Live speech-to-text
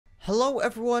Hello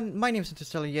everyone, my name is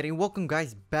Interstellar Yeti and welcome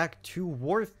guys back to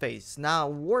Warface. Now,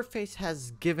 Warface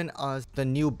has given us the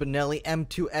new Benelli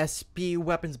M2 SP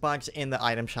weapons box in the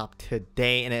item shop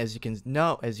today, and as you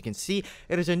can see,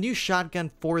 it is a new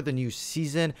shotgun for the new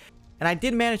season. And I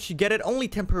did manage to get it only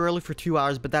temporarily for 2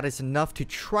 hours, but that is enough to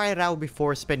try it out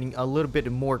before spending a little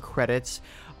bit more credits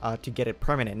to get it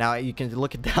permanent. Now you can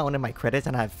look it down in my credits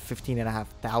and I have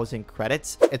 15,500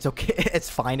 credits. It's okay, it's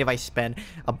fine if I spend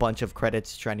a bunch of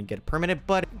credits trying to get it permanent,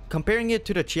 but comparing it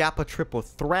to the Chiappa triple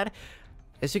threat,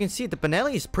 as you can see, the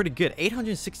Benelli is pretty good.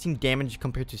 816 damage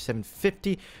compared to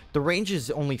 750. The range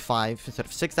is only 5 instead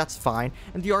of 6. That's fine.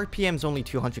 And the RPM is only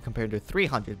 200 compared to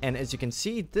 300. And as you can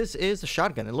see, this is a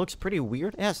shotgun. It looks pretty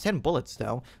weird. It has 10 bullets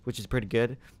though, which is pretty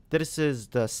good. This is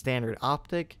the standard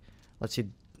optic. Let's see.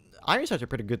 Iron sights are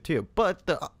pretty good too, but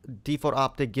the default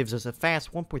optic gives us a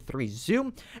fast 1.3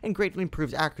 zoom and greatly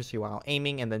improves accuracy while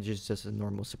aiming, and then just a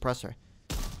normal suppressor.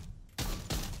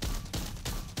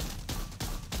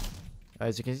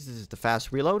 As you can see, this is the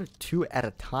fast reload, 2 at a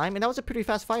time, and that was a pretty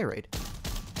fast fire rate.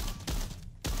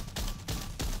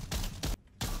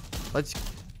 Let's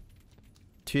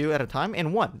 2 at a time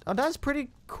and 1. Oh, that's pretty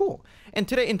cool.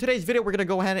 And in today's video, we're gonna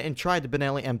go ahead and try the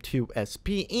Benelli M2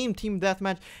 SP in Team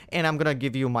Deathmatch, and I'm gonna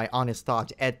give you my honest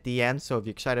thoughts at the end. So if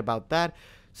you're excited about that,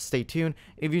 stay tuned.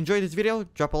 If you enjoyed this video,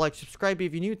 drop a like, subscribe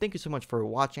if you're new. Thank you so much for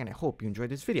watching, and I hope you enjoyed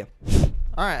this video.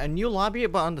 Alright, a new lobby,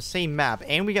 but on the same map,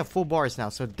 and we got full bars now,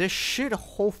 so this should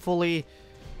hopefully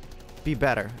be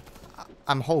better.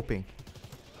 I'm hoping.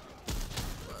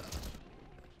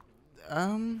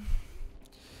 I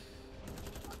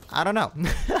don't know.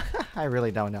 I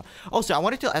really don't know. Also, I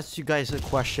wanted to ask you guys a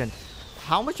question.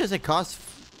 How much does it cost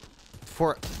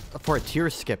for a tier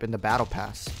skip in the battle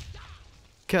pass?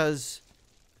 Because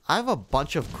I have a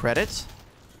bunch of credits.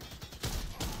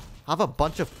 I have a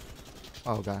bunch of...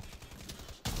 Oh, God.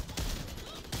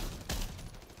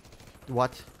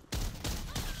 What?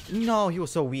 No, he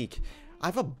was so weak. I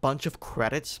have a bunch of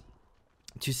credits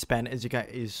to spend, as you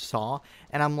guys saw.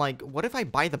 And I'm like, what if I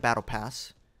buy the battle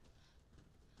pass?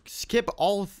 Skip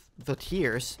all the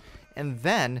tiers and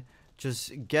then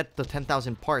just get the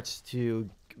 10,000 parts to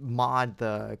mod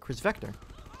the Chris Vector.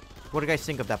 What do you guys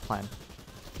think of that plan?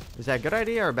 Is that a good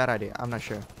idea or a bad idea? I'm not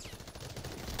sure.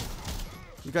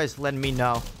 You guys let me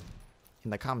know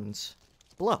in the comments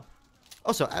below.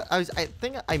 Also, I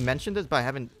think I mentioned this, but I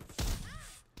haven't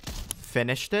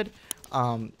finished it.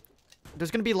 There's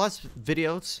gonna be less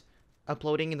videos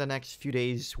uploading in the next few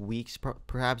days, weeks,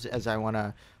 perhaps, as I want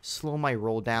to slow my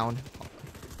roll down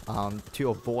to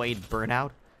avoid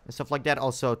burnout and stuff like that.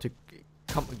 Also, to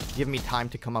give me time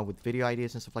to come up with video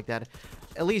ideas and stuff like that.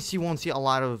 At least you won't see a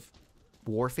lot of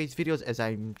Warface videos, as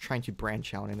I'm trying to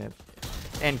branch out in it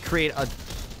and create a...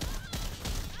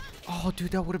 Oh,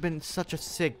 dude, that would have been such a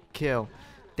sick kill.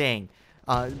 Dang.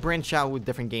 Branch out with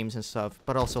different games and stuff,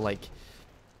 but also, like,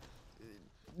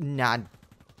 not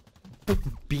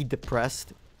be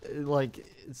depressed. Like,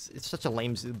 it's such a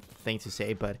lame thing to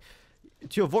say, but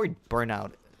to avoid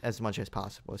burnout as much as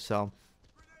possible. So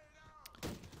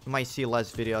you might see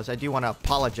less videos. I do want to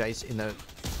apologize in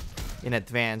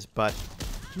advance, but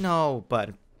no, but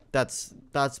that's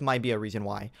might be a reason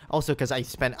why. Also, because I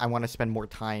want to spend more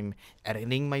time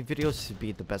editing my videos to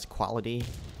be the best quality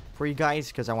for you guys,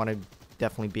 because I want to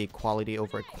definitely be quality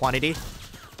over quantity.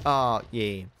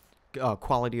 Yeah,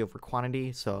 quality over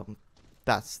quantity. So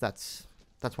that's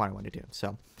what I want to do.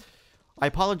 So I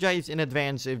apologize in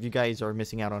advance if you guys are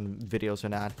missing out on videos or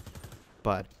not.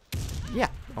 But yeah.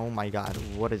 Oh my God,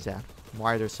 what is that?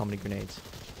 Why are there so many grenades?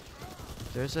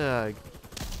 There's a...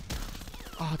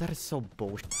 Oh, that is so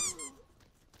bullshit.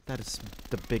 That is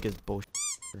the biggest bullshit.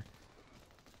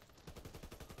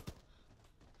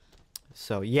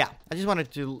 So yeah, I just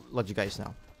wanted to let you guys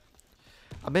know.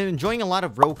 I've been enjoying a lot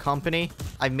of Rogue Company.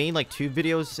 I've made like 2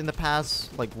 videos in the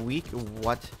past like week,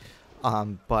 but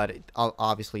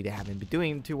obviously they haven't been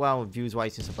doing too well views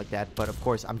wise and stuff like that. But of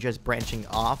course, I'm just branching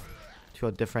off to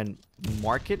a different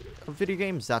market of video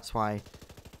games. That's why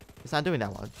it's not doing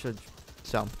that well.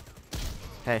 So,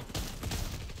 hey,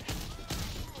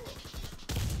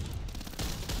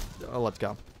 let's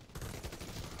go.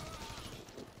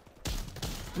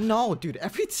 No, dude,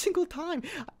 every single time.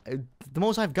 The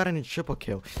most I've gotten is triple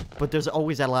kill. But there's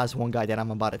always that last one guy that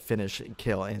I'm about to finish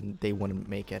kill, and they wouldn't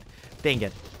make it. Dang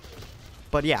it.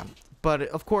 But yeah. But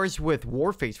of course, with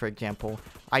Warface, for example,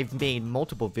 I've made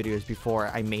multiple videos before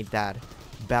I made that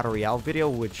Battle Royale video,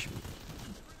 which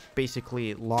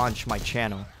basically launched my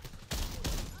channel.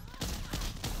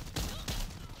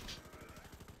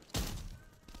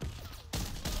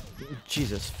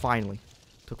 Jesus, finally.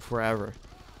 Took forever.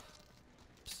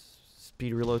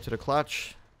 speed reload to the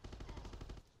clutch.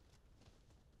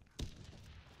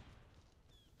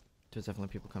 There's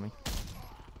definitely people coming.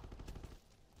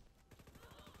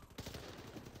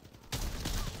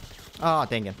 Oh,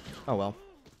 dang it. Oh, well.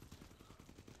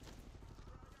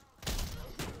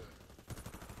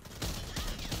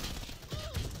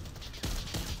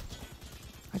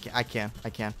 I can.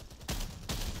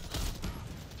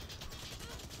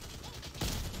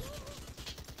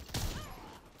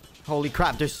 Holy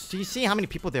crap. Do you see how many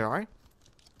people there are?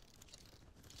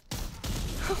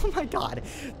 Oh my god.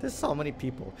 There's so many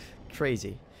people.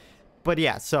 Crazy. But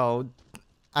yeah, so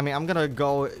I mean, I'm gonna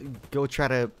go try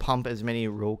to pump as many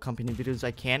Rogue Company videos as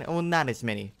I can. Well, not as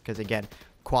many, because again,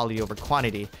 quality over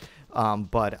quantity.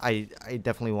 But I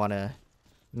definitely want to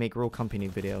make Rogue Company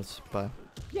videos. But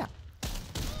yeah,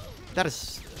 that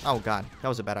is, oh god, that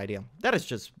was a bad idea. That is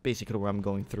just basically what I'm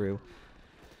going through.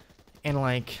 And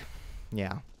like,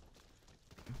 yeah,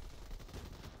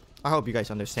 I hope you guys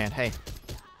understand. Hey,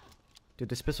 dude,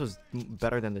 this pistol is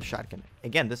better than the shotgun.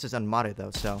 Again, this is unmodded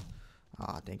though, so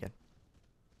dang it.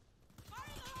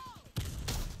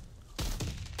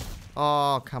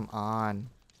 Oh, come on.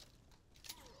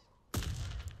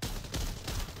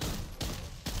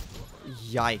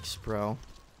 Yikes, bro.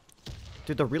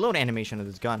 Dude, the reload animation of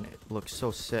this gun, it looks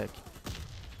so sick.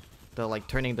 The, like,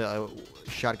 turning the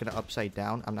shotgun upside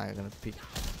down. I'm not gonna peek.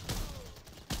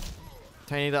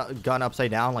 Turning the gun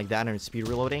upside down like that and speed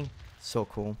reloading. So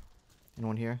cool.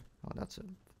 Anyone here? Oh, that's it.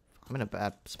 I'm in a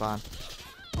bad spot.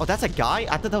 Oh, that's a guy?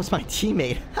 I thought that was my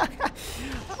teammate.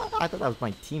 I thought that was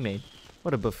my teammate.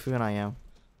 What a buffoon I am.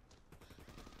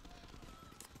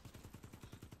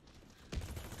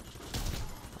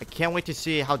 I can't wait to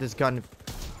see how this gun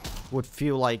would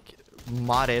feel like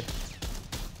modded.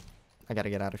 I gotta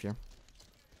get out of here.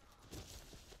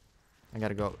 I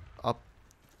gotta go up.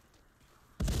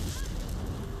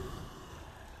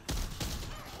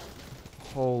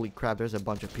 Holy crap, there's a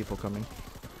bunch of people coming.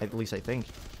 At least I think.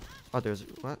 Oh, there's...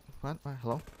 What?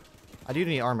 Hello? I do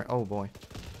need armor. Oh, boy.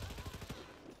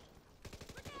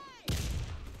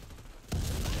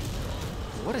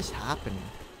 What is happening?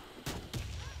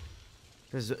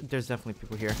 There's definitely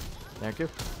people here. Thank you.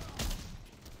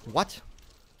 What?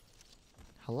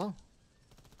 Hello?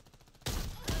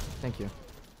 Thank you.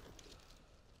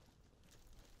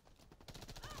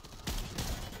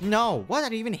 No! What? I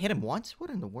didn't even hit him once? What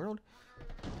in the world?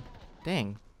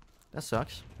 Dang. That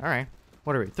sucks. Alright.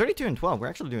 What are we? 32 and 12. We're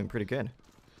actually doing pretty good.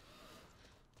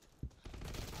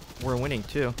 We're winning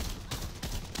too.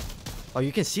 Oh,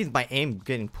 you can see my aim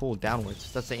getting pulled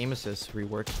downwards. That's the aim assist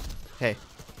rework. Hey.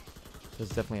 There's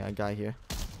definitely a guy here.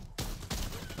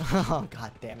 Oh,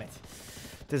 god damn it.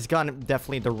 This gun,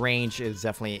 definitely, the range is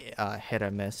definitely hit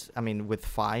or miss. I mean, with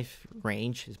 5,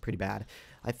 range is pretty bad.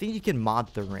 I think you can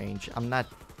mod the range. I'm not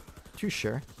too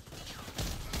sure.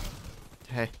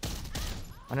 Hey.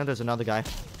 I know there's another guy.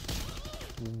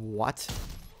 What?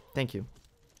 Thank you.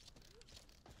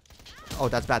 Oh,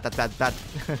 that's bad. That's bad. Bad.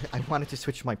 I wanted to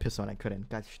switch my pistol and I couldn't.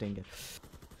 God dang it.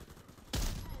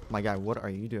 My guy, what are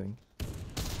you doing?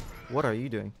 What are you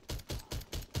doing?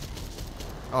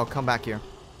 Oh, come back here.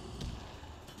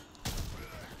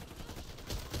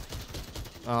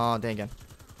 Oh, dang it.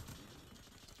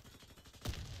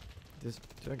 Is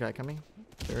there a guy coming?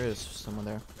 There is someone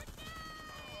there.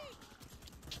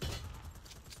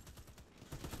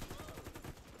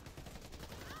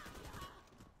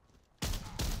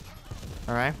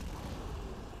 Alright.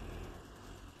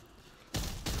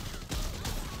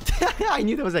 I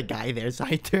knew there was a guy there, so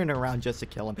I turned around just to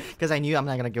kill him. Because I knew I'm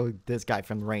not going to go with this guy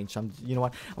from range. So you know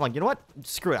what? I'm like, you know what?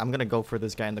 Screw it. I'm going to go for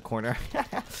this guy in the corner.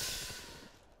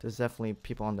 There's definitely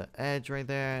people on the edge right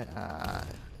there.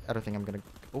 I don't think I'm going to...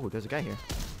 Oh, there's a guy here.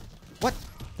 What?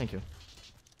 Thank you.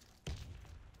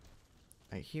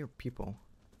 I hear people.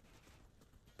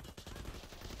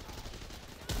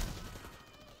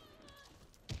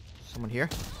 Someone here?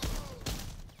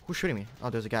 Who's shooting me? Oh,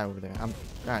 there's a guy over there.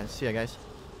 Alright, see ya, guys.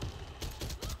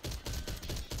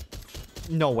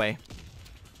 No way.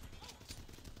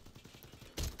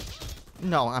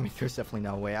 No, I mean, there's definitely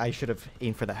no way. I should have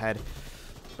aimed for the head.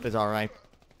 But it's alright.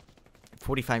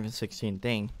 45 and 16.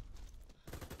 Dang.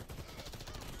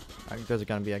 There's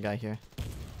gonna be a guy here.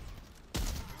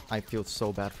 I feel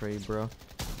so bad for you, bro.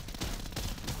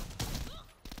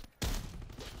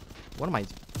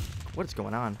 What is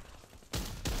going on?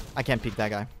 I can't peek that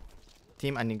guy.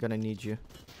 Team, I'm gonna need you.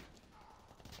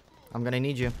 I'm gonna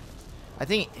need you. I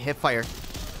think hipfire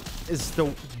is the...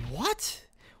 What?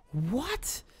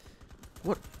 What?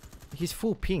 What? He's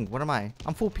full ping. What am I?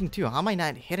 I'm full ping too. How am I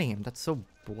not hitting him? That's so...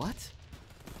 What?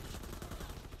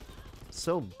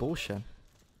 So bullshit.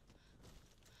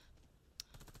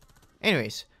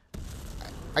 Anyways,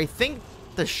 I think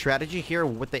the strategy here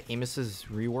with the Amos's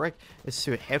rework is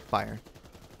to hip fire.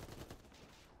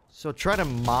 So try to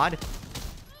mod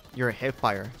your hip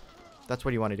fire. That's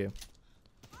what you want to do.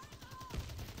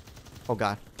 Oh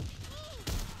god.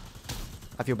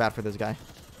 I feel bad for this guy.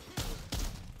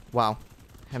 Wow.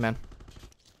 Hey man.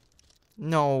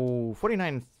 No,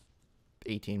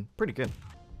 49-18. Pretty good.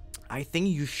 I think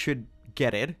you should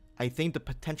get it. I think the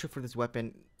potential for this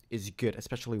weapon is good,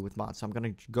 especially with mods. So I'm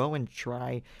gonna go and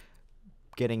try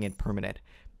getting it permanent.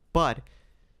 But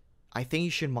I think you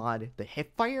should mod the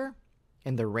hip fire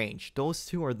and the range. Those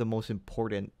two are the most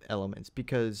important elements,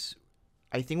 because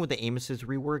I think with the Amos's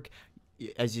rework,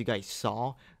 as you guys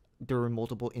saw, there were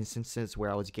multiple instances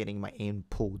where I was getting my aim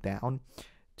pulled down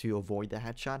to avoid the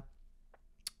headshot.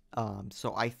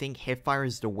 So I think hip fire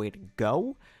is the way to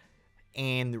go,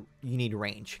 and you need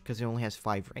range because it only has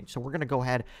 5 range. So we're gonna go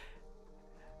ahead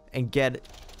and get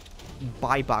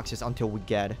buy boxes until we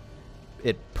get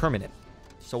it permanent.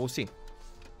 So we'll see.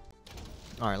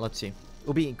 All right, let's see.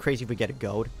 It'll be crazy if we get a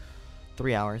gold.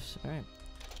 3 hours. All right.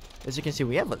 As you can see,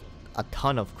 we have a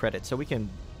ton of credits, so we can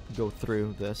go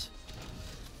through this.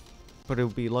 But it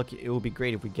would be lucky. It would be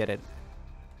great if we get it.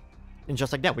 And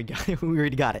just like that, we got it. We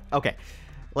already got it. Okay.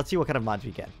 Let's see what kind of mods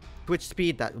we get. Twitch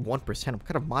speed, that 1%. What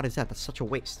kind of mod is that? That's such a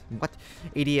waste. What?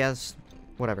 ADS,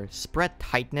 whatever. Spread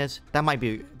tightness. That might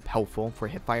be helpful for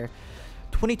hipfire.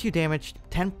 22 damage,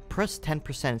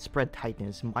 10% spread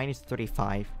tightness, minus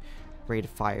 35 rate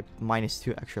of fire, minus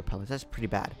 2 extra pellets. That's pretty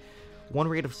bad. 1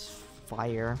 rate of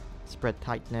fire, spread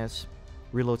tightness,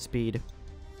 reload speed,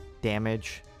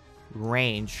 damage,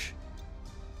 range,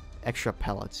 extra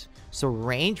pellets. So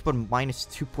range, but minus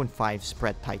 2.5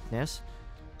 spread tightness.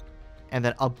 And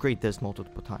then upgrade this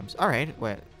multiple times. Alright,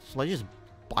 wait. So let's just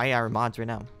buy our mods right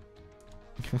now.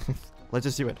 Let's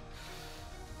just do it.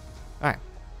 Alright.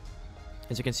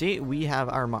 As you can see, we have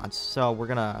our mods. So we're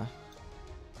gonna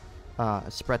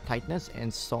spread tightness,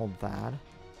 install that.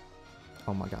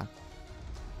 Oh my god.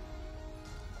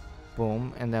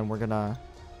 Boom. And then we're gonna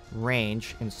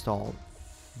range, install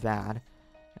that.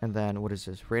 And then what is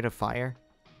this? Rate of fire?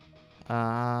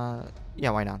 Yeah,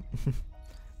 why not?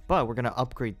 But we're gonna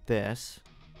upgrade this.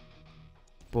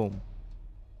 Boom.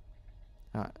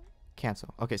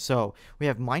 Cancel. Okay, so we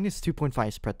have minus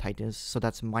 2.5 spread tightness, so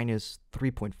that's minus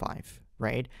 3.5,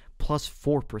 right? Plus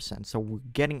 4%, so we're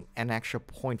getting an extra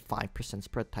 0.5%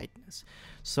 spread tightness.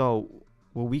 So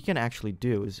what we can actually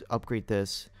do is upgrade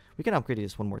this. We can upgrade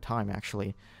this one more time,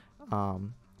 actually,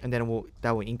 and then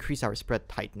that will increase our spread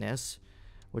tightness,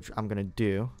 which I'm gonna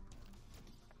do.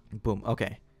 Boom.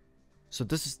 Okay, so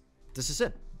this is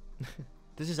it.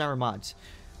 This is our mods.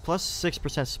 Plus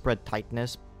 6% spread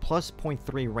tightness, plus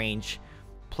 0.3 range,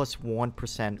 plus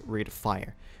 1% rate of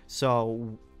fire.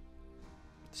 So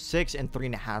 6 and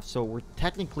 3.5. So we're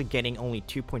technically getting only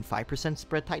 2.5%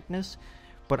 spread tightness,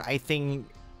 but I think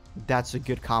that's a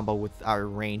good combo with our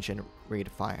range and rate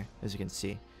of fire, as you can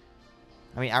see.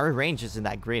 I mean, our range isn't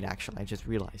that great, actually. I just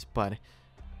realized, but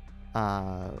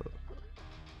I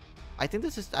think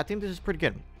this is pretty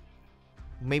good.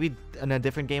 Maybe in a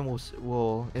different game,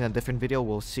 in a different video,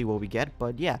 we'll see what we get.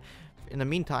 But yeah, in the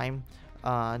meantime,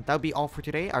 that'll be all for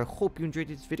today. I hope you enjoyed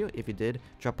this video. If you did,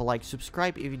 drop a like,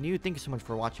 subscribe if you're new. Thank you so much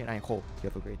for watching. I hope you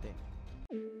have a great day.